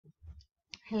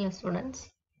Hello students,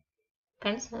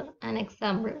 consider an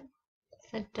example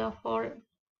set of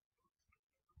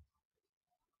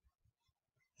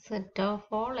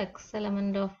all x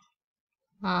element of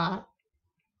R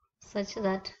such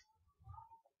that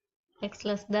x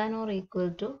less than or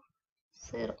equal to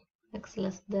 0. X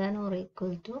less than or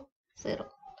equal to 0.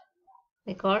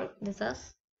 We call this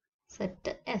as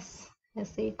set S.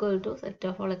 S equal to set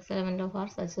of all x element of R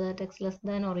such that x less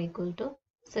than or equal to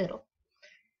 0.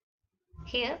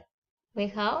 Here we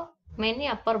have many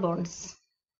upper bounds.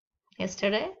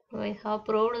 Yesterday we have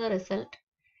proved the result.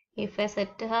 If a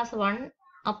set has one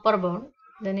upper bound,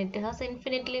 then it has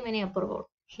infinitely many upper bounds.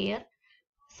 Here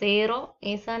 0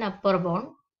 is an upper bound.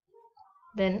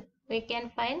 Then we can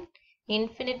find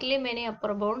infinitely many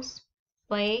upper bounds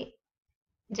by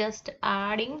just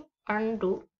adding 1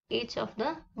 to each of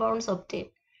the bounds obtained.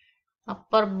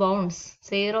 Upper bounds,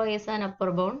 0 is an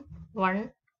upper bound,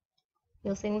 1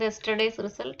 using the yesterday's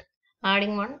result,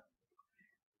 adding 1,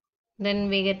 then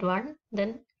we get 1,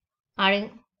 then adding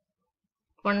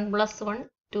 1 plus 1,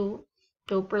 2,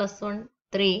 2 plus 1,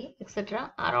 3,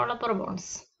 etc. are all upper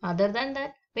bounds. Other than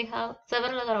that, we have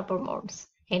several other upper bounds.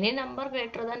 Any number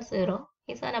greater than 0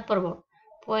 is an upper bound.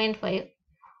 0.5,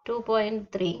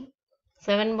 2.3,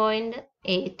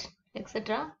 7.8,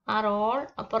 etc. are all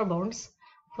upper bounds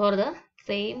for the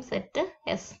same set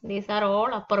S. These are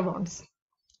all upper bounds.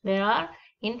 There are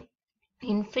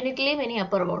infinitely many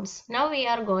upper bounds. Now we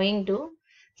are going to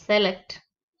select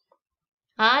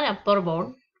an upper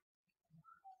bound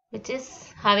which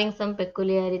is having some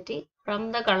peculiarity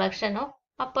from the collection of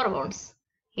upper bounds.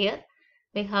 Here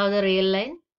we have the real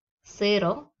line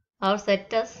 0. Our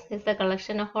set S is the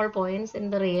collection of all points in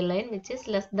the real line which is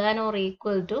less than or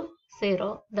equal to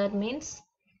 0. That means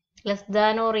less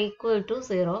than or equal to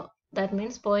 0. That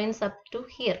means points up to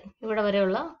here. ഇവിടെ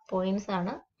വരെയുള്ള points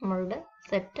ആണ് നമ്മളുടെ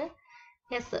set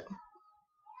S.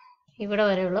 ഇവിടെ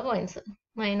വരെയുള്ള points.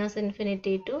 Minus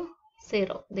infinity to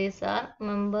 0. These are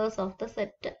members of the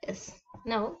set S.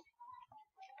 Now,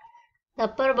 the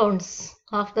upper bounds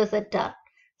of the set are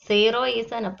 0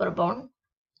 is an upper bound.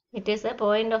 It is a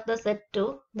point of the set 2.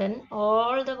 Then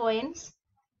all the points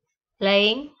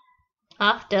lying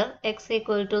after x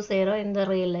equal to 0 in the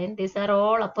real line. These are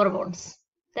all upper bounds.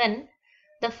 Then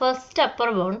the first upper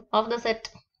bound of the set.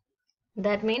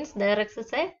 That means there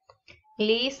exists a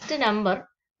least number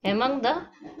among the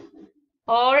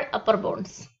all upper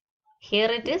bounds. Here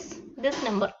it is this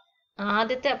number.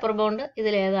 ആദ്യത്തെ upper bound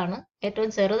ഇതിൽ ഏതാണ്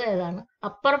ഏറ്റവും ചെറുത് ഏതാണ്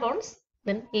upper bounds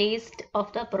then least of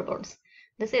the upper bounds.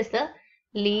 This is the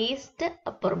least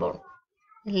upper bound.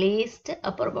 Least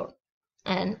upper bound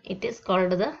and it is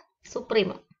called the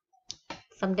supremum.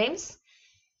 Sometimes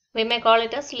we may call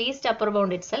it as least upper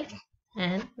bound itself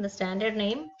and the standard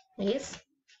name is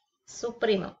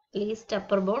supremum. Least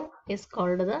upper bound is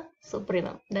called the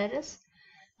supremum. That is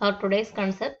our today's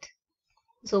concept.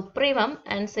 Supremum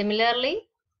and similarly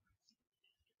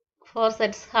for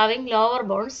sets having lower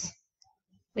bounds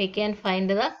we can find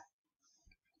the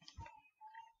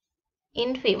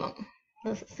infimum.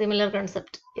 The similar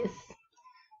concept is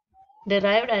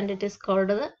derived and it is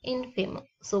called the infimum.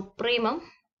 Supremum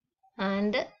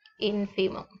and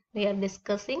infimum. We are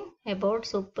discussing about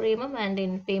supremum and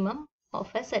infimum of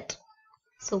a set.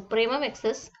 Supremum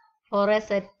exists for a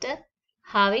set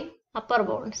having upper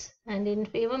bounds and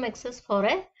infimum exists for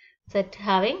a set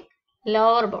having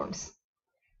lower bounds.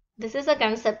 This is a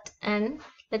concept and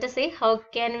let us see how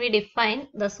can we define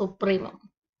the supremum.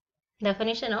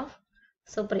 Definition of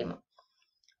supremum.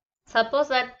 Suppose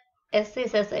that S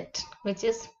is a set which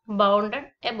is bounded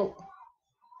above.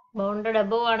 Bounded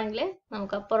above ആണെങ്കിൽ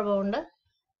നമുക്ക് upper bound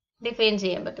define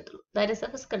ചെയ്യാൻ പറ്റത്തുള്ളൂ. That is the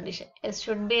first condition. S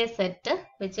should be a set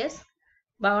which is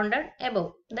bounded above.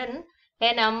 Then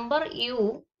a number u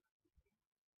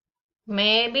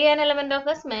may be an element of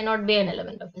S, may not be an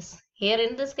element of S. Here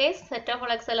in this case, set of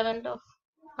all x element of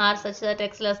R such that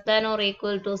x less than or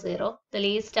equal to 0. The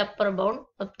least upper bound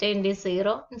obtained is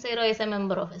 0 and 0 is a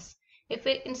member of S. If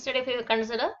we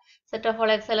consider set of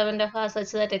all x element of R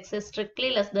such that x is strictly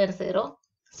less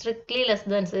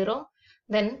than 0,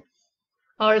 then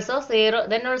also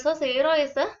 0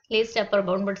 is the least upper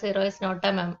bound but 0 is not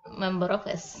a member of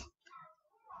S.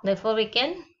 Therefore we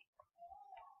can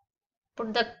put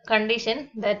the condition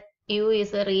that u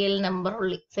is a real number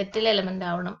only. Settle element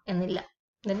ആവണം എന്നില്ല.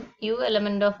 Then u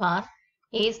element of R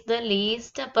is the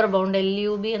least upper bound.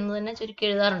 LUB എന്ന് തന്നെ ചുരുക്കി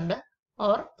എഴുതാറുണ്ട്.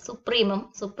 Or supremum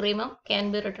can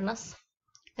be written as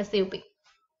SUP.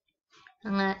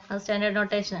 അങ്ങനെ standard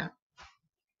notation ആണ്.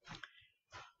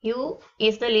 U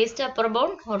is the least upper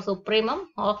bound or supremum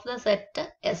of the set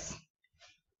S.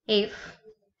 If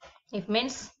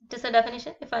means it is a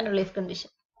definition, if and only if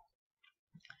condition.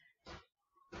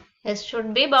 S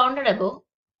should be bounded above.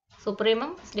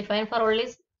 Supremum is defined for only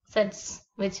sets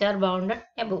which are bounded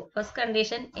above. First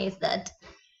condition is that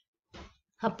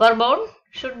upper bound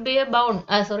should be a bound.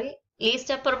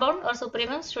 Least upper bound or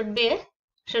supremum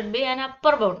should be an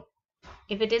upper bound.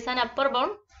 If it is an upper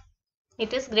bound,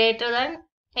 it is greater than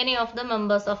any of the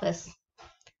members of S.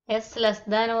 S less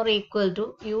than or equal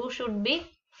to U should be,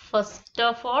 first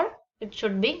of all, it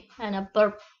should be an upper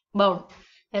bound.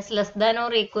 S less than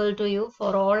or equal to U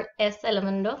for all S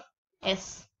element of S.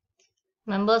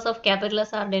 Members of capital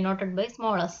S are denoted by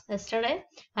small s. Yesterday,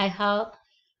 I have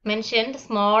mentioned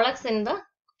small x in the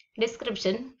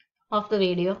description of the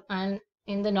video, and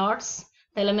in the notes,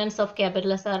 the elements of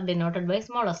capital S are denoted by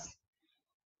small s.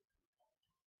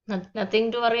 Nothing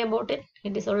to worry about it.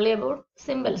 It is only about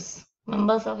symbols.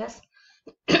 Members of S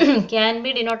can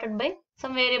be denoted by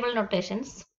some variable notations.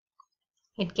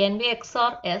 It can be X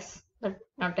or S. The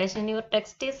notation in your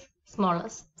text is small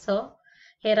s. So,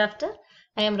 hereafter,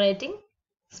 I am writing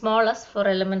small s for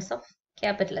elements of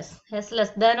capital S. S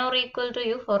less than or equal to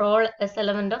U for all S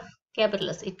element of capital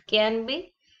S. It can be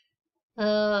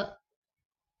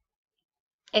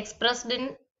expressed in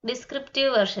descriptive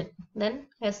version. Then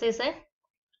S is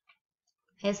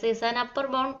an upper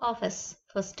bound of S.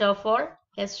 First of all,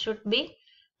 S should be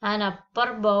an upper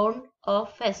bound of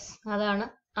S.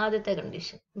 That's the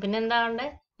condition.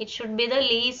 It should be the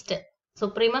least.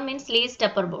 Supremum means least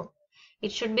upper bound.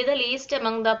 It should be the least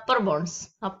among the upper bounds.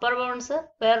 Upper bounds,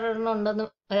 where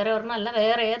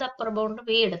upper bound V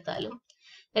eduthalum.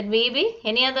 Let V be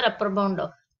any other upper bound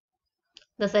of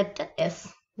the set S.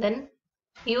 Then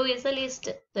U is the least.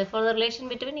 Therefore, the relation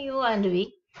between U and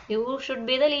V, U should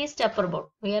be the least upper bound.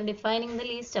 We are defining the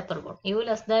least upper bound. U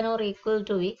less than or equal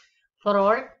to V for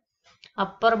all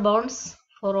upper bounds.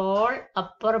 For all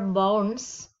upper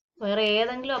bounds, where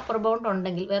upper bound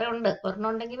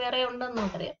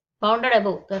bounded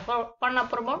above. Therefore, one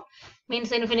upper bound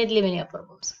means infinitely many upper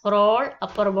bounds. For all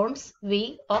upper bounds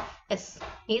V of S.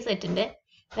 This set in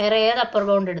where upper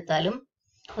bound eduthalum.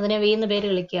 അതിനെ V എന്ന് പേര്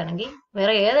വിളിക്കുകയാണെങ്കിൽ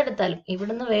വേറെ ഏതെടുത്താലും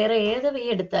ഇവിടുന്ന് വേറെ ഏത് V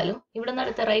എടുത്താലും ഇവിടുന്ന്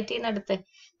അടുത്ത റൈറ്റ് ചെയ്യുന്ന അടുത്ത്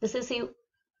this is U.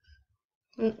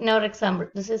 Nor example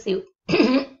this is U.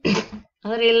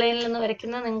 അത് റിയൽ ലൈനിൽ നിന്ന്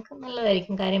വരയ്ക്കുന്നത് നിങ്ങൾക്ക്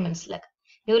നല്ലതായിരിക്കും കാര്യം മനസ്സിലാക്കാം.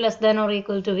 U less than or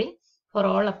equal to V for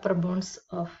all upper bounds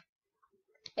of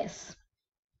S.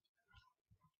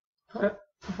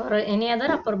 For any other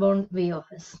upper bound V of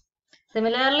S.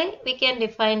 Similarly, we can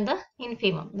define the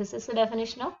infimum. This is the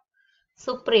definition of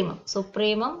supremum.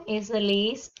 Supremum is the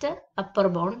least upper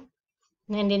bound,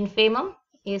 and infimum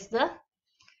is the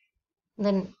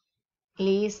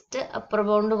least upper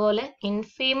bound.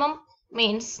 Infimum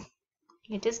means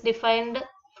it is defined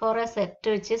for a set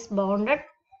which is bounded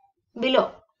below.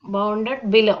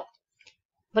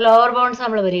 Lower bounds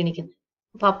നമ്മൾ പരിഗണിക്കുന്നു.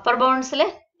 upper bounds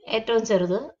ഏറ്റവും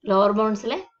ചെറുത്, lower bounds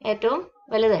ഏറ്റവും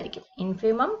വലുതായിരിക്കും.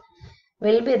 Infimum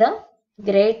will be the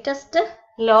greatest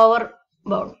lower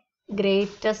bound.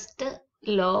 Greatest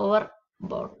lower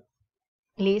bound.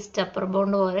 Least upper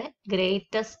bound പോലെ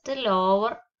greatest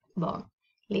lower bound.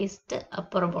 Least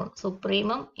upper bound.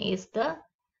 Supremum is the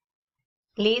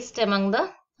least among the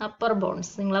upper bounds.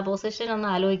 നിങ്ങൾ ആ position ഒന്ന്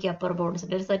ആലോചിക്കുക. Upper bounds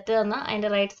ഒരു set തന്നാൽ അതിൻ്റെ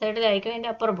right സൈഡിലായിരിക്കും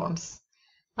അതിൻ്റെ upper bounds.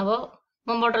 അപ്പോൾ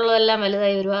മുമ്പോട്ടുള്ളതെല്ലാം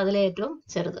വലുതായി വരും, അതിലെ ഏറ്റവും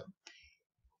ചെറുത്.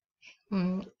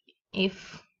 If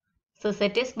the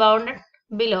set is bounded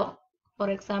below, for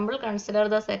example, consider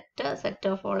the set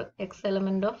of all x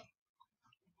element of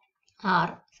R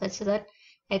such that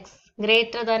x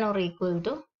greater than or equal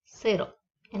to 0.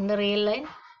 In the real line,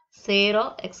 0,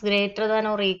 x greater than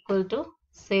or equal to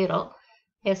 0.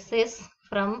 S is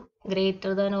from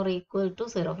greater than or equal to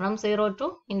 0. From 0 to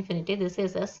infinity, this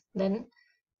is S. Then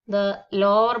the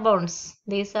lower bounds,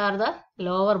 these are the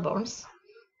lower bounds.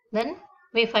 Then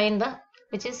we find the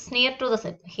which is near to the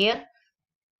set. Here,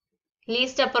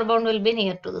 least upper bound will be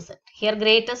near to the set. Here,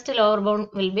 greatest lower bound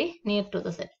will be near to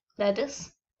the set. That is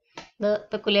the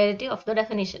peculiarity of the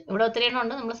definition. ഇവിടെ ഒത്തിരി എണ്ണം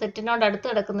ഉണ്ട്. നമ്മൾ സെറ്റിനോട് അടുത്ത്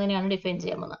കിടക്കുന്നതിനെയാണ് define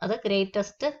ചെയ്യാൻ പോകുന്നത്. അത്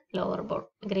greatest lower bound.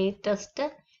 Greatest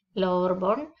lower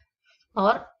bound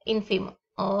or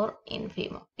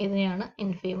infimum. ഇതിനെയാണ്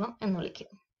infimum എന്ന്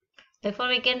വിളിക്കുന്നത്. Therefore,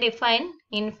 we can define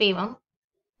infimum.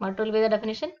 What will be the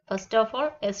definition? First of all,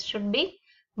 S should be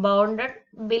bounded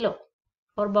below.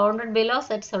 For bounded below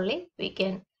sets only, we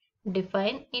can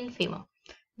define infimum.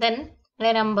 Then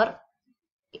the number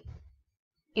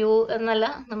U എന്നല്ല,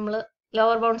 നമ്മൾ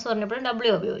lower bounds പറഞ്ഞപ്പോൾ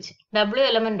W ഉപയോഗിച്ചു. W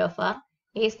element of R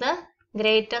is the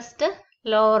greatest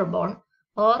lower bound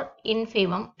or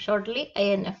infimum, shortly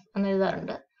INF എന്ന്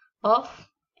എഴുതാറുണ്ട്, of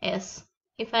S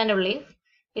if and only if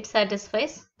it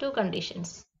satisfies two conditions.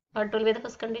 What will be the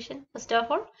first condition? First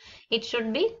of all, it should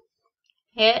be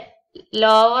a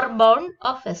lower bound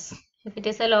of S. If it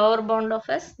is a lower bound of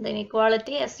S, then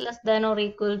equality S less than or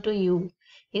equal to U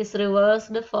is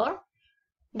reversed for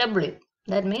W.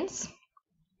 That means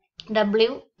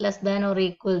W less than or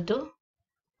equal to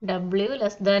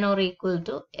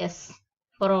S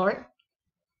for all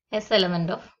S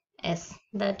element of S.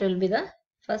 That will be the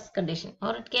first condition,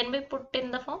 or it can be put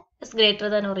in the form S greater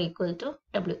than or equal to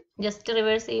W. Just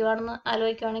reverse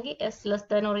S less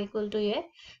than or equal to A,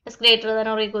 S greater than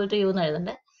or equal to U.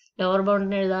 Lower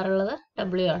bound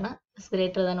W ആണ്, S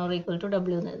greater than or equal to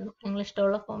W. English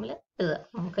formula is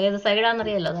the side on the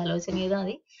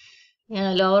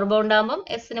lower bound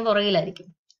S in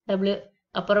W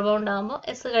upper bound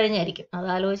S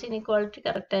inequality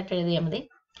correct.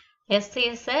 S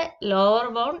is a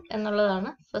lower bound and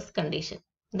first condition.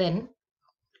 Then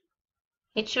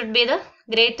it should be the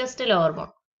greatest lower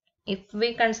bound. If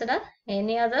we consider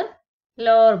any other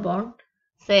lower bound,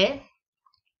 say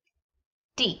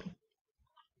T,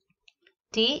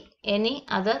 any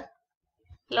other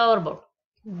lower bound,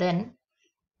 then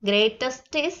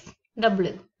greatest is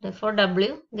W. Therefore,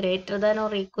 W greater than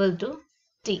or equal to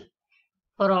T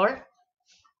for all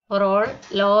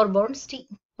lower bounds T.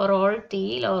 For all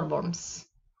T lower bounds.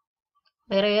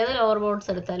 Where lower bounds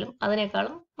are the greatest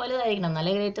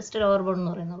lower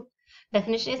bound.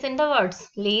 Definition is in the words.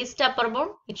 Least upper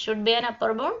bound, it should be an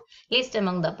upper bound, least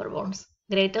among the upper bounds.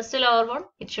 Greatest lower bound,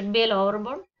 it should be a lower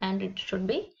bound, and it should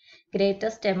be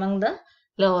greatest among the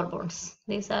lower bounds.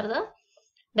 These are the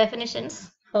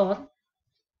definitions for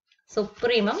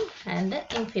supremum and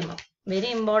infimum.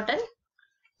 Very important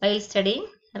while studying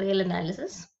real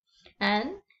analysis. And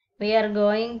we are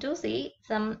going to see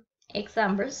some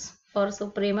examples for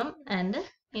supremum and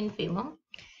infimum.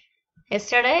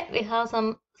 Yesterday we have some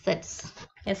sets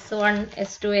S1,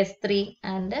 S2, S3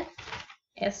 and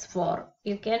S4.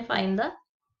 You can find the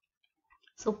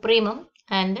supremum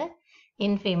and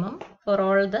infimum for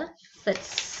all the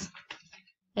sets.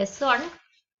 S1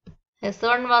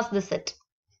 was the set.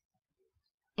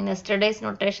 In yesterday's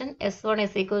notation, S1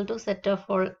 is equal to set of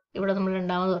all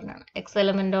X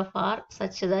element of R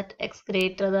such that X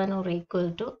greater than or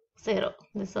equal to 0.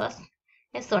 This was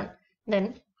S1.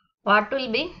 Then what will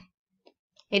be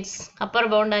its upper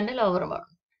bound and lower bound?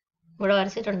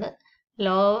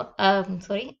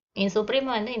 In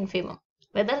supremum and infimum.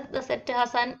 Whether the set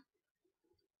has an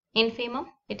infimum,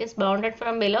 it is bounded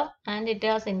from below, and it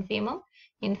has infimum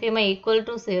equal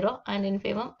to 0 and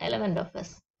infimum element of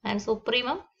S. And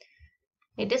supremum,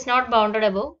 it is not bounded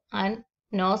above and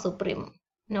no supremum.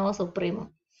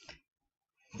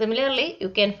 Similarly, you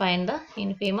can find the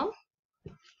infimum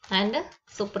and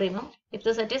supremum. If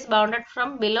the set is bounded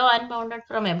from below and bounded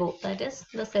from above, that is,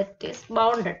 the set is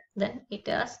bounded, then it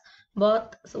has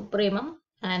both supremum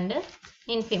and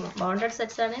infimum. Bounded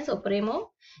sets are supremum,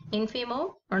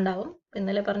 infimum undavum.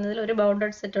 Innale parnadil oru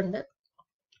bounded set undu.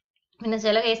 Pinne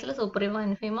chela case il supremum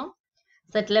infimum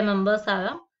setile members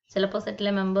agam, ചിലപ്പോൾ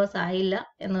സെറ്റിലെ members ആയില്ല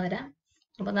എന്ന് വരാം.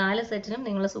 അപ്പോൾ 4 സെറ്റിനും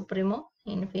നിങ്ങൾ സുപ്രീമോ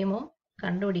ഇൻഫീമോ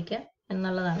കണ്ടുപിടിക്കുക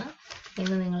എന്നുള്ളതാണ്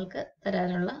ഇന്ന് നിങ്ങൾക്ക്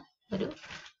തരാനുള്ള ഒരു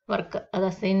വർക്ക്. അത്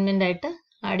അസൈൻമെന്റ് ആയിട്ട്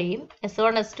ആഡ് ചെയ്യും.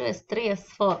 S1, S2, S3,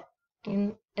 S4 in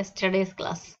yesterday's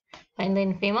class. Find the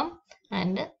infimum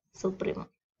and supremum.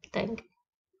 Thank you.